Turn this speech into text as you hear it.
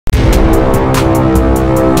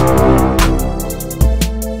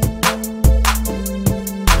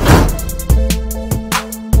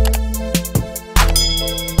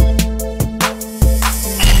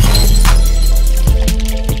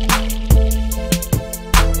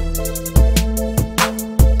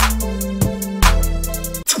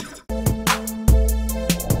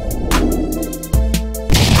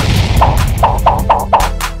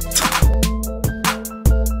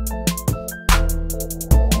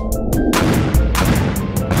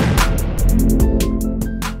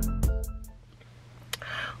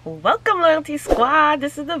Welcome, Loyalty Squad.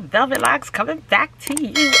 This is the velvetlox coming back to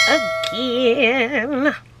you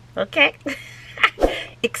again. Okay?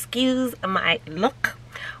 Excuse my look,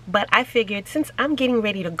 but I figured since I'm getting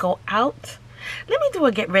ready to go out, let me do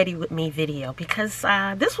a get ready with me video because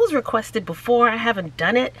this was requested before. I haven't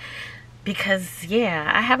done it because,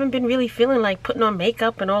 yeah, I haven't been really feeling like putting on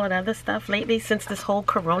makeup and all of that other stuff lately since this whole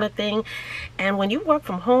corona thing. And when you work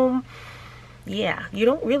from home, yeah, you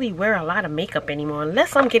don't really wear a lot of makeup anymore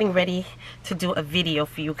unless I'm getting ready to do a video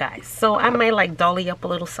for you guys. So I might like dolly up a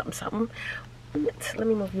little something. Let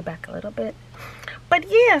me move you back a little bit. But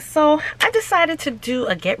yeah, so I decided to do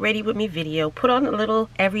a get ready with me video, put on a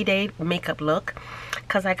little everyday makeup look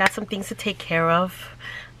because I got some things to take care of,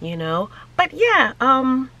 you know. But yeah, I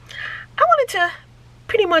wanted to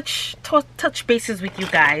pretty much touch bases with you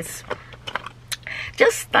guys.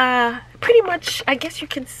 Just pretty much, I guess you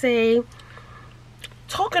can say,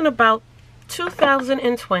 talking about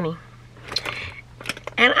 2020.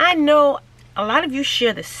 And I know a lot of you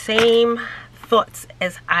share the same thoughts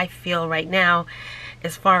as I feel right now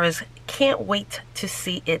as far as can't wait to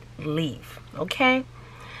see it leave. Okay,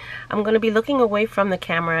 I'm gonna be looking away from the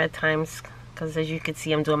camera at times because, as you can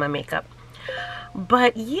see, I'm doing my makeup.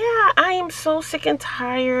 But yeah, I am so sick and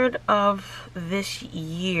tired of this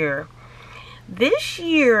year. This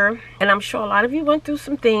year, and I'm sure a lot of you went through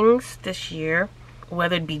some things this year,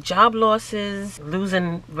 whether it be job losses,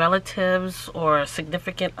 losing relatives or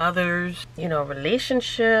significant others, you know,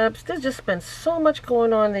 relationships. There's just been so much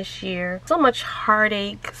going on this year, so much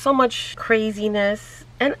heartache, so much craziness,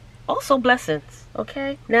 and also blessings.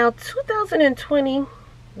 Okay, now 2020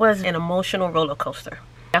 was an emotional roller coaster.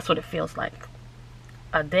 That's what it feels like,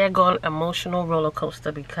 a daggone emotional roller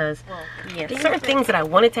coaster, because yeah, certain things that I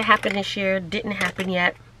wanted to happen this year didn't happen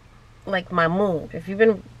yet, like my move. If you've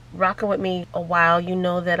been rocking with me a while, you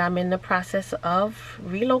know that I'm in the process of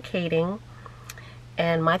relocating,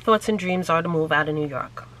 and my thoughts and dreams are to move out of New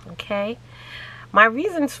York. Okay, my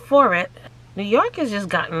reasons for it: New York has just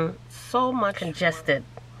gotten so much congested,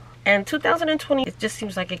 and 2020, it just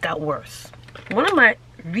seems like it got worse. One of my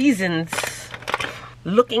reasons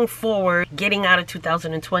looking forward getting out of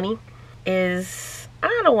 2020 is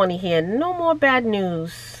I don't want to hear no more bad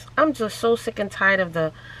news. I'm just so sick and tired of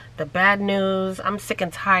the bad news. I'm sick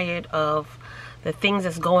and tired of the things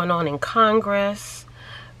that's going on in Congress,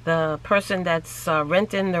 the person that's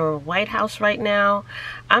renting the White House right now.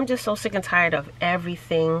 I'm just so sick and tired of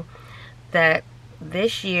everything that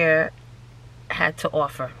this year had to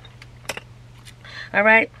offer. All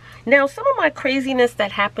right, now some of my craziness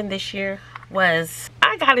that happened this year was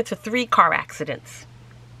I got into 3 car accidents.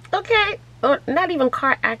 Okay, or not even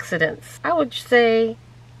car accidents, I would say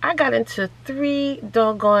I got into 3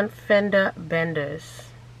 doggone fender benders.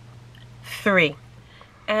 3.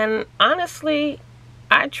 And honestly,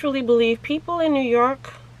 I truly believe people in New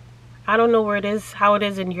York, I don't know where it is, how it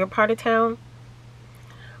is in your part of town,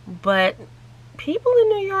 but people in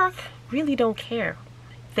New York really don't care.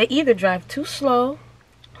 They either drive too slow,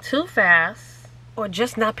 too fast, or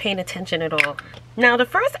just not paying attention at all. Now, the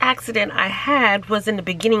first accident I had was in the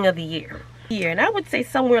beginning of the year. And I would say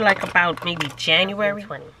somewhere like about maybe January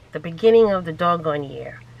 20, the beginning of the doggone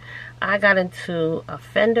year. I got into a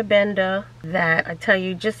fender bender that, I tell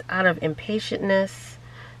you, just out of impatientness,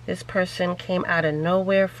 this person came out of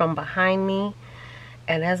nowhere from behind me,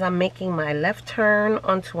 and as I'm making my left turn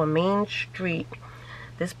onto a main street,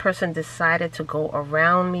 this person decided to go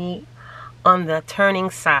around me on the turning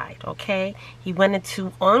side. Okay, he went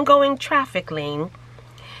into ongoing traffic lane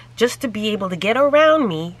just to be able to get around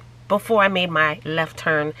me before I made my left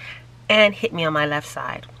turn and hit me on my left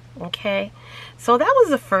side. Okay, so that was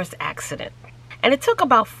the first accident, and it took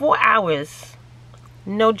about 4 hours,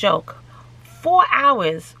 no joke, 4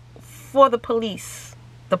 hours for the police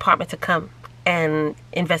department to come and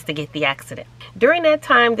investigate the accident. During that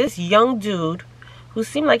time, this young dude, who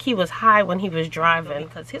seemed like he was high when he was driving,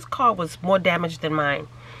 because his car was more damaged than mine,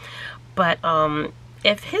 but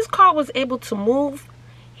if his car was able to move,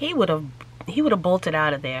 he would have bolted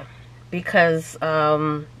out of there, because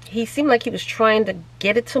he seemed like he was trying to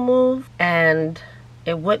get it to move and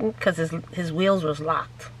it wouldn't, because his wheels was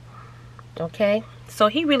locked. Okay, so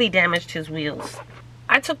he really damaged his wheels.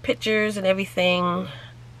 I took pictures and everything,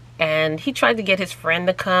 and he tried to get his friend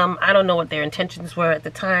to come. I don't know what their intentions were at the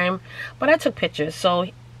time, but I took pictures. So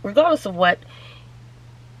regardless of what,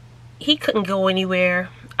 he couldn't go anywhere.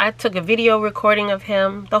 I took a video recording of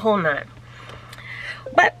him, the whole 9.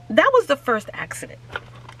 But that was the first accident.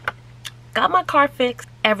 Got my car fixed,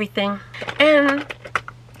 everything, and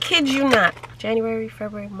kid you not, January,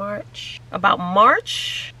 February, March, about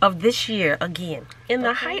March of this year again, in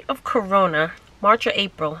the height of Corona, March or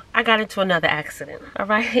April, I got into another accident, all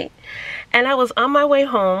right? And I was on my way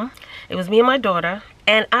home. It was me and my daughter.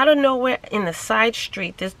 And out of nowhere in the side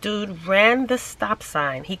street, this dude ran the stop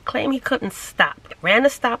sign. He claimed he couldn't stop. Ran the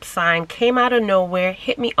stop sign, came out of nowhere,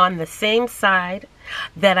 hit me on the same side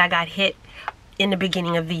that I got hit in the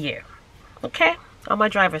beginning of the year. Okay? On my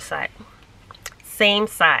driver's side. Same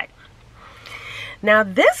side. Now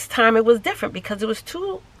this time it was different because it was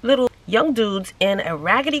two little young dudes in a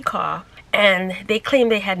raggedy car, and they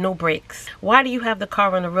claimed they had no brakes. Why do you have the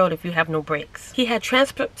car on the road if you have no brakes? He had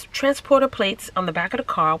transporter plates on the back of the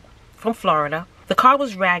car from Florida. The car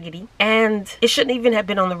was raggedy and it shouldn't even have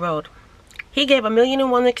been on the road. He gave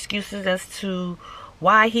 1,000,001 excuses as to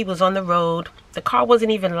why he was on the road. The car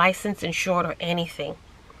wasn't even licensed, insured, or anything.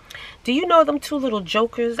 Do you know them two little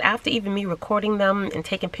jokers, after even me recording them and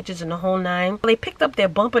taking pictures in the whole nine, they picked up their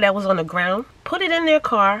bumper that was on the ground, put it in their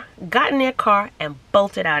car, got in their car, and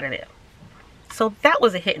bolted out of there. So that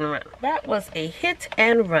was a hit and run. That was a hit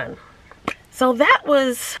and run. So that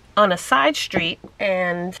was on a side street,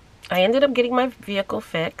 and I ended up getting my vehicle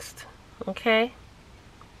fixed, okay?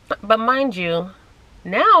 But mind you,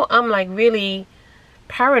 now I'm like really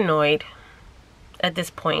paranoid at this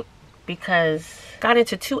point because I got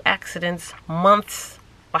into 2 accidents months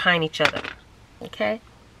behind each other, okay?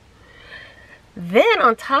 Then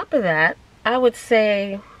on top of that, I would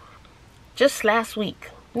say just last week,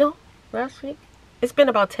 it's been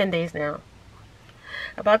about 10 days now.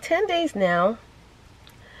 About 10 days now,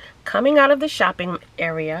 coming out of the shopping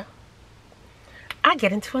area, I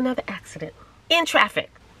get into another accident in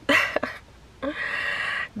traffic.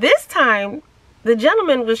 This time, the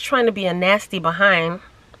gentleman was trying to be a nasty behind.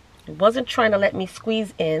 He wasn't trying to let me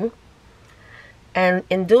squeeze in. And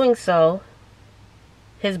in doing so,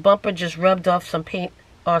 his bumper just rubbed off some paint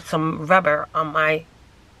or some rubber on my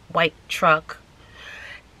white truck.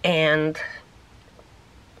 And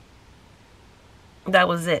that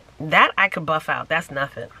was it. That I could buff out. That's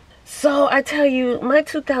nothing. So I tell you, my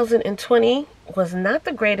 2020 was not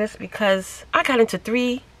the greatest because I got into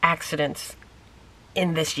 3 accidents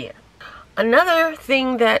in this year. Another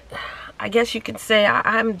thing that I guess you could say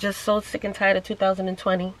I'm just so sick and tired of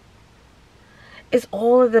 2020 is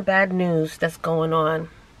all of the bad news that's going on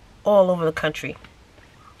all over the country.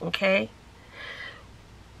 Okay?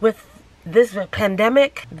 With this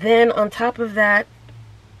pandemic, then on top of that,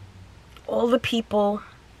 all the people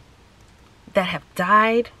that have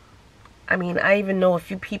died. I mean, I even know a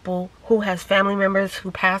few people who has family members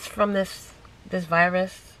who passed from this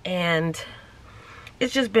virus, and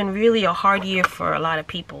it's just been really a hard year for a lot of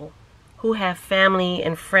people who have family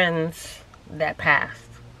and friends that passed.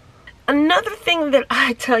 Another thing that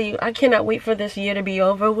I tell you, I cannot wait for this year to be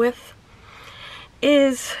over with,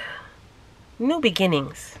 is new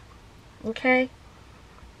beginnings. Okay?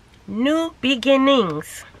 New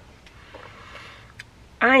beginnings.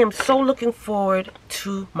 I am so looking forward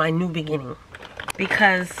to my new beginning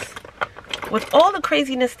because with all the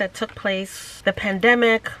craziness that took place, the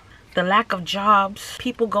pandemic, the lack of jobs,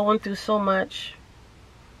 people going through so much,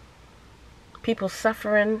 people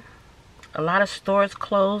suffering, a lot of stores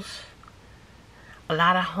closed, a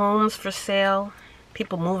lot of homes for sale,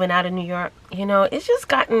 people moving out of New York. You know, it's just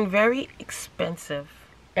gotten very expensive.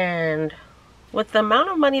 And with the amount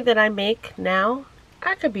of money that I make now,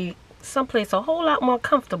 I could be someplace a whole lot more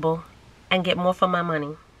comfortable and get more for my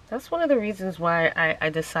money. That's one of the reasons why I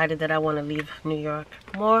decided that I want to leave New York.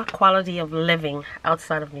 More quality of living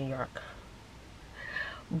outside of New York.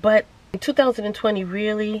 But 2020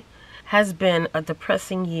 really has been a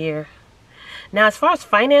depressing year. Now, as far as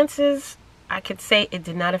finances, I could say it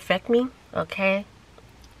did not affect me, okay?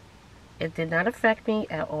 It did not affect me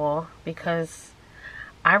at all because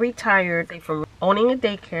I retired from owning a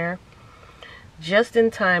daycare just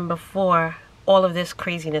in time before all of this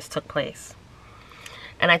craziness took place.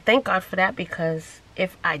 And I thank God for that, because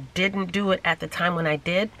if I didn't do it at the time when I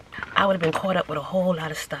did, I would have been caught up with a whole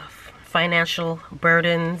lot of stuff. Financial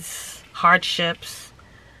burdens, hardships.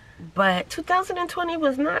 But 2020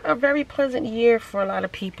 was not a very pleasant year for a lot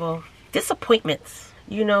of people. Disappointments.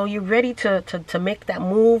 You know, you're ready to make that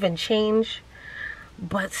move and change,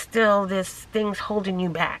 but still there's things holding you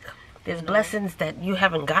back. There's blessings that you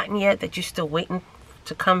haven't gotten yet that you're still waiting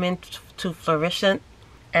to come into fruition,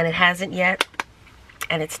 and it hasn't yet.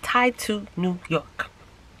 And it's tied to New York.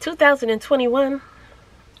 2021,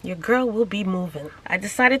 your girl will be moving. I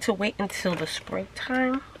decided to wait until the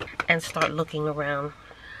springtime and start looking around.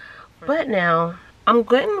 But now, I'm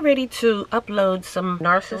getting ready to upload some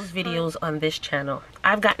narcissist videos on this channel.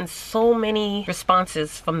 I've gotten so many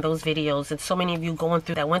responses from those videos, and so many of you went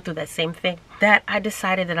through that same thing, that I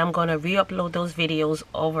decided that I'm going to re-upload those videos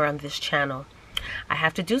over on this channel. I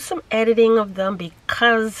have to do some editing of them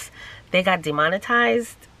because they got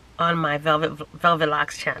demonetized on my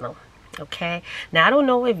velvetlox channel. Okay, now I don't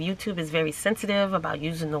know if YouTube is very sensitive about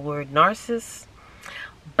using the word narcissist,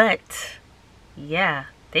 but yeah,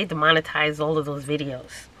 they demonetize all of those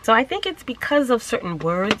videos. So I think it's because of certain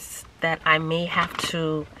words that I may have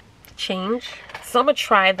to change. So I'm gonna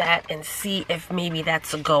try that and see if maybe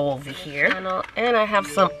that's a go over here. And I have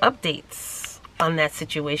some updates on that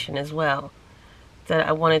situation as well that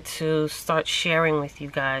I wanted to start sharing with you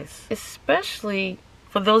guys, especially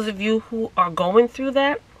for those of you who are going through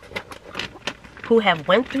that, who have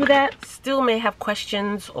went through that, still may have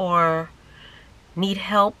questions or need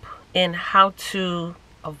help in how to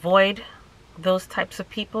avoid those types of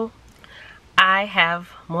people. I have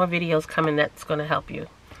more videos coming that's going to help you.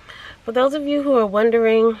 For those of you who are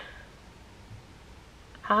wondering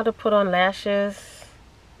how to put on lashes,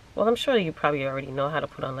 well, I'm sure you probably already know how to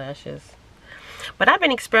put on lashes, but I've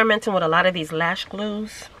been experimenting with a lot of these lash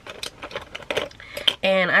glues.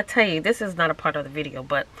 And I tell you, this is not a part of the video,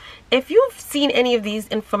 but if you've seen any of these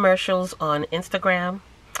infomercials on Instagram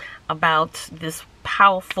about this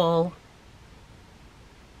powerful,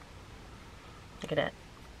 look at that,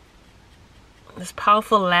 this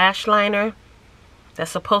powerful lash liner that's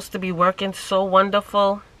supposed to be working so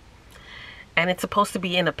wonderful, and it's supposed to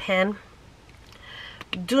be in a pen,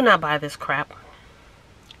 do not buy this crap.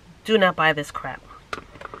 Do not buy this crap.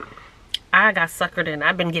 I got suckered in.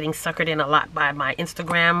 I've been getting suckered in a lot by my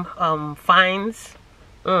Instagram finds.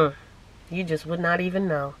 You just would not even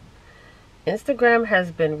know. Instagram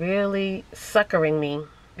has been really suckering me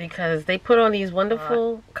because they put on these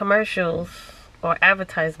wonderful commercials or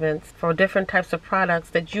advertisements for different types of products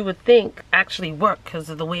that you would think actually work because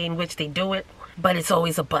of the way in which they do it, but it's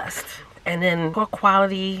always a bust. And then poor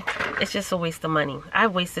quality, it's just a waste of money.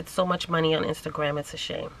 I've wasted so much money on Instagram, it's a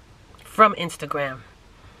shame. From Instagram.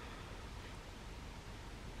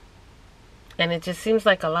 And it just seems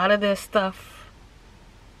like a lot of their stuff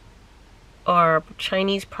are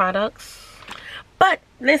Chinese products. But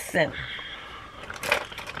listen,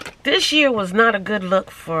 this year was not a good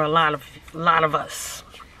look for a lot of us.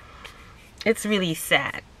 It's really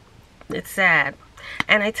sad. It's sad.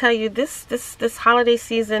 And I tell you, this holiday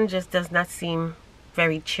season just does not seem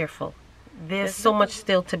very cheerful. There's so much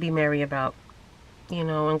still to be merry about. You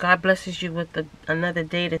know, and God blesses you with another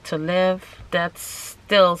day to live. That's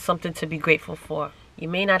still something to be grateful for. You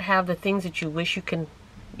may not have the things that you wish you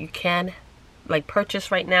can like purchase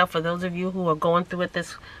right now. For those of you who are going through it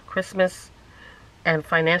this Christmas and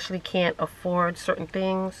financially can't afford certain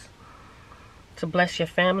things to bless your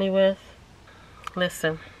family with,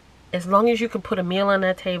 listen, as long as you can put a meal on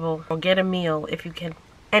that table, or get a meal if you can,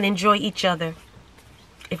 and enjoy each other.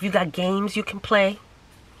 If you got games you can play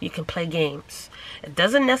games. It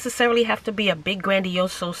doesn't necessarily have to be a big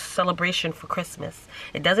grandiose celebration for Christmas.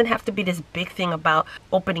 It doesn't have to be this big thing about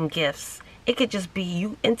opening gifts. It could just be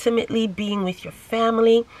you intimately being with your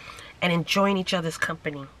family and enjoying each other's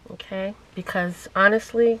company, okay? Because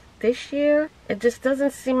honestly, this year, it just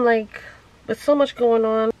doesn't seem like, with so much going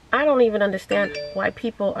on, I don't even understand why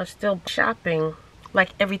people are still shopping like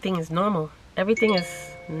everything is normal. Everything is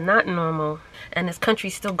not normal, and this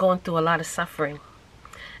country's still going through a lot of suffering.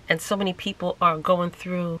 And so many people are going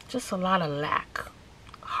through just a lot of lack,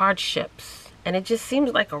 hardships. And it just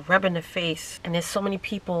seems like a rub in the face. And there's so many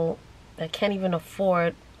people that can't even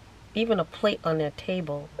afford even a plate on their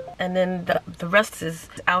table. And then the rest is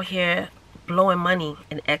out here blowing money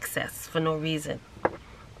in excess for no reason.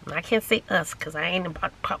 And I can't say us because I ain't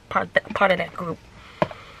part of that group.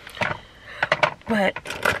 But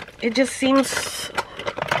it just seems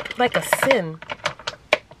like a sin,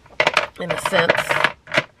 in a sense,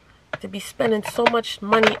 to be spending so much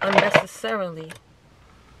money unnecessarily.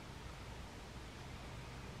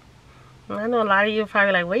 And I know a lot of you are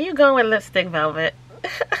probably like, where you going with lipstick, Velvet?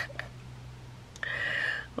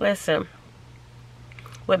 Listen,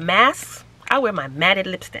 with masks, I wear my matted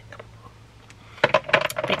lipstick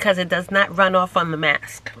because it does not run off on the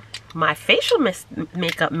mask. My facial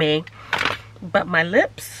makeup may, but my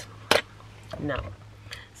lips, no.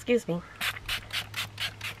 Excuse me.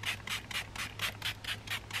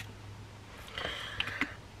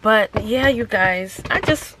 But yeah, you guys, I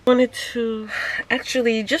just wanted to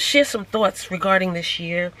actually just share some thoughts regarding this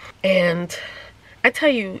year. And I tell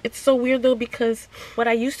you, it's so weird though, because what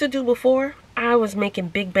I used to do before, I was making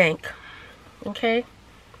big bank. Okay?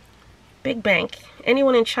 Big bank.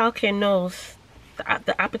 Anyone in childcare knows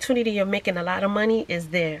the opportunity of making a lot of money is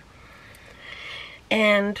there.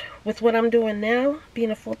 And with what I'm doing now, being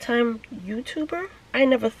a full-time YouTuber, I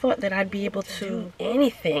never thought that I'd be able to do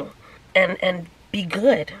anything and be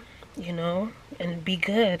good. you know, and be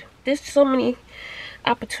good. There's so many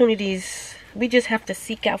opportunities. We just have to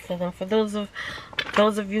seek out for them. For those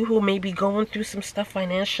of you who may be going through some stuff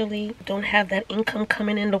financially, don't have that income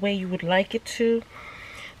coming in the way you would like it to,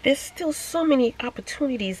 there's still so many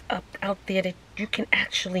opportunities out there that you can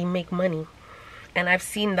actually make money. And I've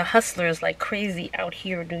seen the hustlers like crazy out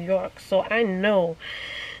here in New York. So I know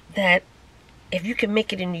that if you can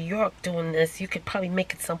make it in New York doing this, you could probably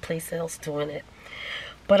make it someplace else doing it.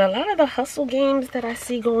 But a lot of the hustle games that I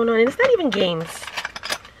see going on, and it's not even games.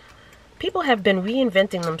 People have been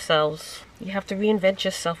reinventing themselves. You have to reinvent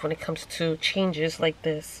yourself when it comes to changes like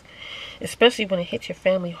this. Especially when it hits your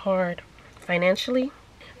family hard financially.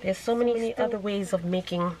 There's so many other ways of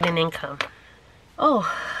making an income.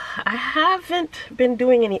 Oh, I haven't been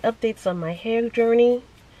doing any updates on my hair journey,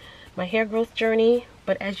 my hair growth journey,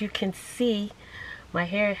 but as you can see, my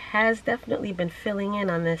hair has definitely been filling in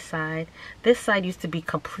on this side. This side used to be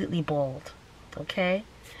completely bald, okay?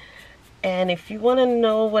 And if you want to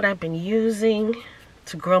know what I've been using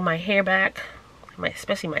to grow my hair back,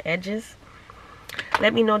 especially my edges,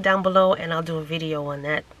 let me know down below and I'll do a video on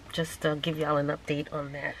that. Just to give y'all an update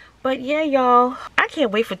on that. But yeah, y'all, I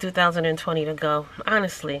can't wait for 2020 to go.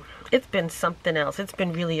 Honestly, it's been something else. It's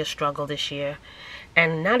been really a struggle this year.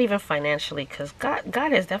 And not even financially, because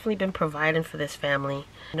God has definitely been providing for this family.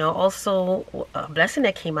 You know, also, a blessing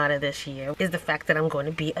that came out of this year is the fact that I'm going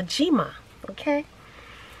to be a Jima, okay?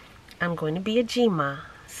 I'm going to be a Jima.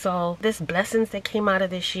 So, there's blessings that came out of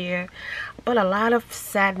this year, but a lot of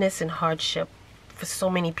sadness and hardship for so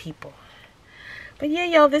many people. But yeah,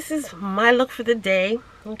 y'all, this is my look for the day,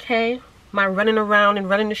 okay? My running around and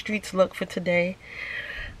running the streets look for today.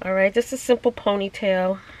 Alright, just a simple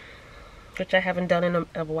ponytail, which I haven't done in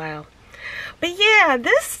a while. But yeah,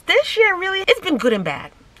 this year really, it's been good and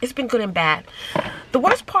bad. It's been good and bad. The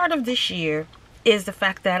worst part of this year is the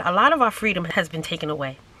fact that a lot of our freedom has been taken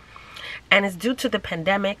away. And it's due to the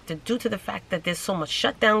pandemic, due to the fact that there's so much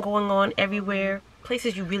shutdown going on everywhere.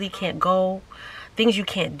 Places you really can't go. Things you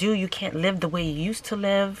can't do. You can't live the way you used to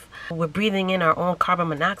live. We're breathing in our own carbon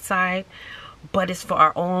monoxide, but it's for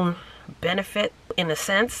our own benefit in a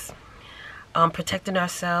sense, protecting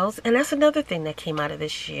ourselves. And that's another thing that came out of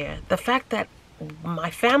this year. The fact that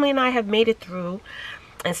my family and I have made it through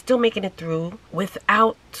and still making it through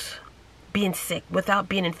without being sick, without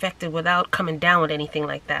being infected, without coming down with anything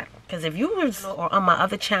like that. Because if you were on my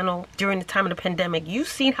other channel during the time of the pandemic, you've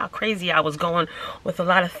seen how crazy I was going with a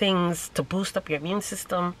lot of things to boost up your immune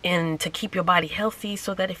system and to keep your body healthy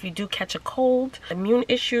so that if you do catch a cold, immune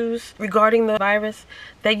issues regarding the virus,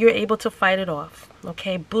 that you're able to fight it off,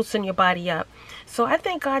 okay? Boosting your body up. So I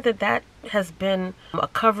thank God that that has been a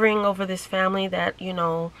covering over this family, that, you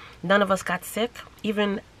know, none of us got sick.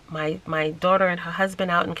 Even my daughter and her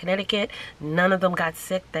husband out in Connecticut, none of them got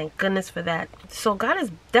sick. Thank goodness for that. So God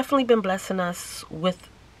has definitely been blessing us with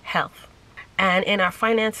health. And in our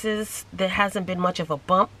finances, there hasn't been much of a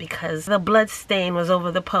bump because the blood stain was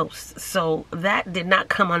over the post. So that did not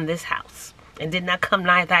come on this house. It did not come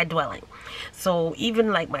nigh thy dwelling. So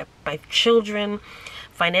even like my children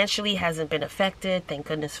financially hasn't been affected. Thank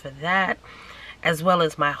goodness for that. As well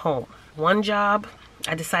as my home. One job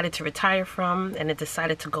I decided to retire from, and I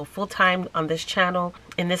decided to go full-time on this channel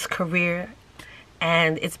in this career,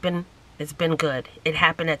 and it's been good. It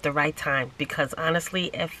happened at the right time, because honestly,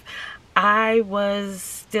 if I was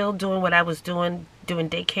still doing what I was doing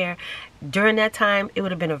daycare during that time, it would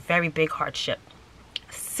have been a very big hardship,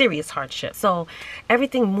 serious hardship. So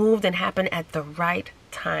everything moved and happened at the right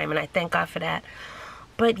time, and I thank God for that.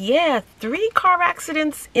 But yeah, 3 car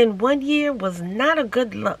accidents in 1 year was not a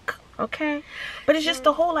good look. Okay, but it's just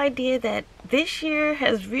the whole idea that this year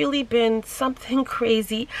has really been something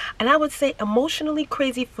crazy, and I would say emotionally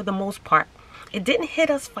crazy for the most part. It didn't hit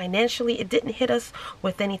us financially, it didn't hit us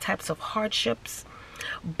with any types of hardships,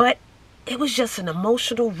 but it was just an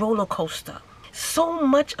emotional roller coaster. So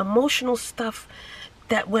much emotional stuff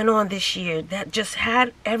that went on this year that just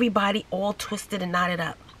had everybody all twisted and knotted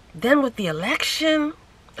up. Then with the election,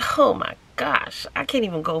 oh my gosh, I can't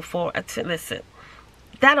even go for it. Listen.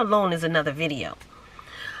 That alone is another video.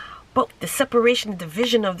 But the separation and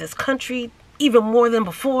division of this country, even more than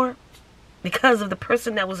before, because of the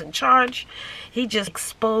person that was in charge, he just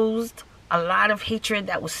exposed a lot of hatred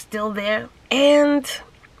that was still there. And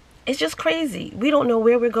it's just crazy. We don't know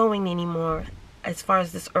where we're going anymore as far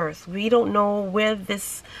as this earth. We don't know where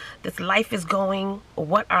this life is going, or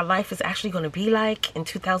what our life is actually going to be like in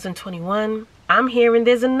 2021. I'm hearing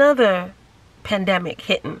there's another pandemic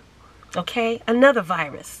hitting. Okay, another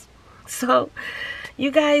virus. So You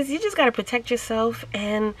guys, you just got to protect yourself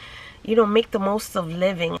and, you know, make the most of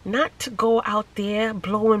living. Not to go out there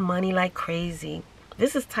blowing money like crazy.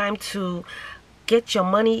 This is time to get your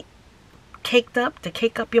money caked up, to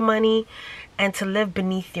cake up your money, and to live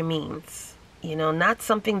beneath your means. You know, not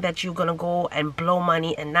something that you're going to go and blow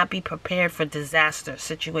money and not be prepared for disaster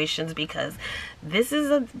situations, because this is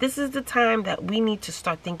the time that we need to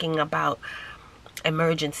start thinking about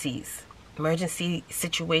emergencies. Emergency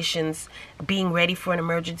situations, being ready for an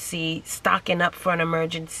emergency, stocking up for an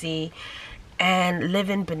emergency, and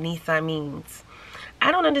living beneath our means.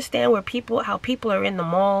 I don't understand how people are in the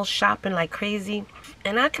mall shopping like crazy.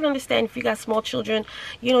 And I can understand if you got small children,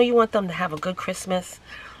 you know, you want them to have a good Christmas.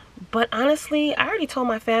 But honestly, I already told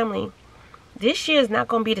my family, this year is not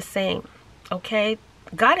going to be the same. Okay?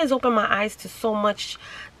 God has opened my eyes to so much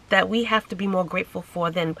that we have to be more grateful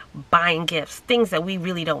for than buying gifts, things that we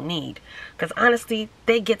really don't need. Because honestly,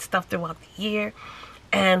 they get stuff throughout the year,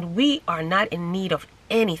 and we are not in need of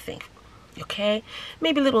anything. Okay?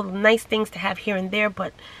 Maybe little nice things to have here and there,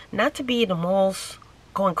 but not to be in the malls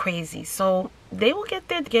going crazy. So they will get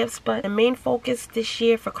their gifts, but the main focus this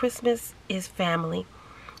year for Christmas is family,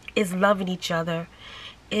 is loving each other,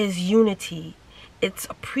 is unity. It's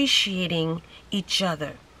appreciating each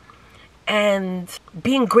other. And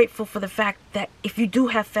being grateful for the fact that if you do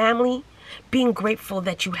have family, being grateful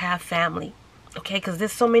that you have family. Okay, because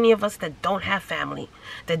there's so many of us that don't have family,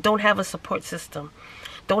 that don't have a support system,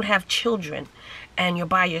 don't have children, and you're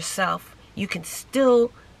by yourself. You can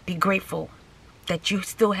still be grateful that you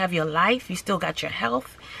still have your life, you still got your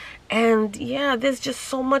health. And yeah, there's just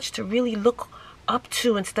so much to really look up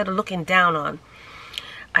to instead of looking down on.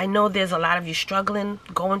 I know there's a lot of you struggling,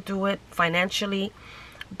 going through it financially.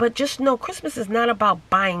 But just know, Christmas is not about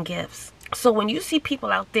buying gifts. So when you see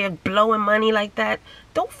people out there blowing money like that,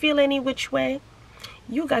 don't feel any which way.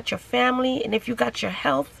 You got your family, and if you got your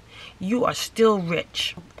health, you are still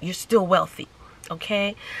rich. You're still wealthy.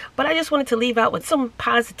 Okay? But I just wanted to leave out with some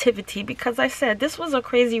positivity, because I said this was a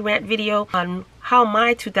crazy rant video on how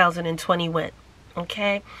my 2020 went.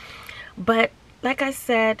 Okay? But like I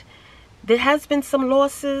said, there has been some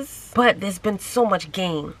losses, but there's been so much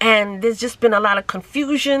gain. And there's just been a lot of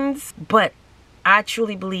confusions, but I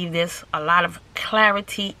truly believe there's a lot of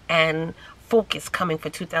clarity and focus coming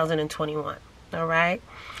for 2021. All right?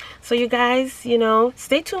 So you guys, you know,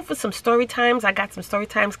 stay tuned for some story times. I got some story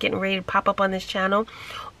times getting ready to pop up on this channel.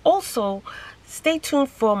 Also, stay tuned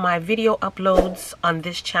for my video uploads on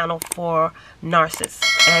this channel for narcissists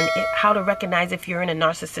and how to recognize if you're in a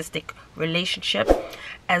narcissistic relationship,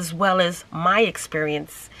 as well as my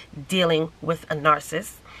experience dealing with a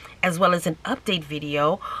narcissist, as well as an update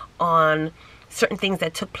video on certain things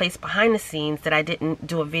that took place behind the scenes that I didn't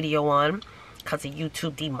do a video on because of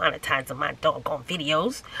YouTube demonetizing my doggone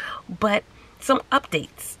videos. But some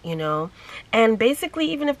updates, you know. And basically,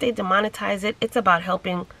 even if they demonetize it, it's about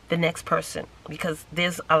helping the next person, because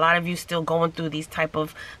there's a lot of you still going through these type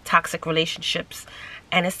of toxic relationships,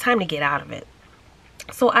 and it's time to get out of it.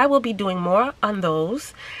 So I will be doing more on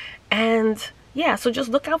those. And yeah, so just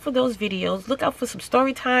look out for those videos. Look out for some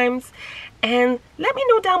story times, and let me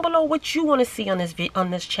know down below what you want to see on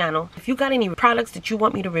this channel. If you got any products that you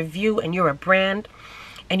want me to review and you're a brand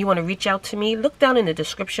and you want to reach out to me, look down in the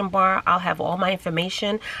description bar. I'll have all my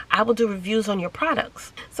information. I will do reviews on your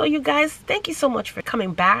products. So you guys, thank you so much for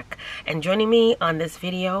coming back and joining me on this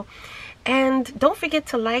video. And don't forget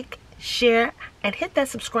to like, share, and hit that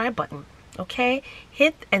subscribe button. Okay,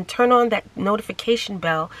 hit and turn on that notification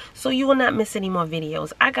bell so you will not miss any more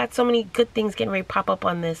videos. I got so many good things getting ready to pop up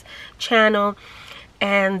on this channel,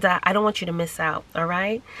 and I don't want you to miss out. All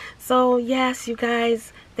right, so yes, you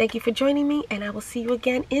guys, thank you for joining me, and I will see you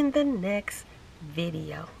again in the next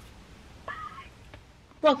video.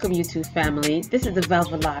 Welcome, YouTube family. This is the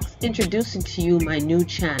velvetlox introducing to you my new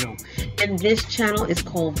channel, and this channel is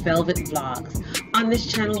called Velvet Vlogs. On this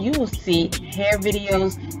channel you will see hair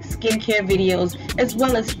videos, skincare videos, as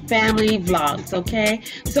well as family vlogs. Okay,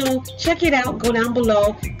 so check it out. Go down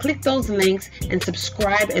below, click those links, and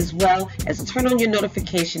subscribe, as well as turn on your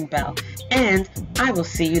notification bell, and I will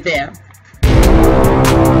see you there.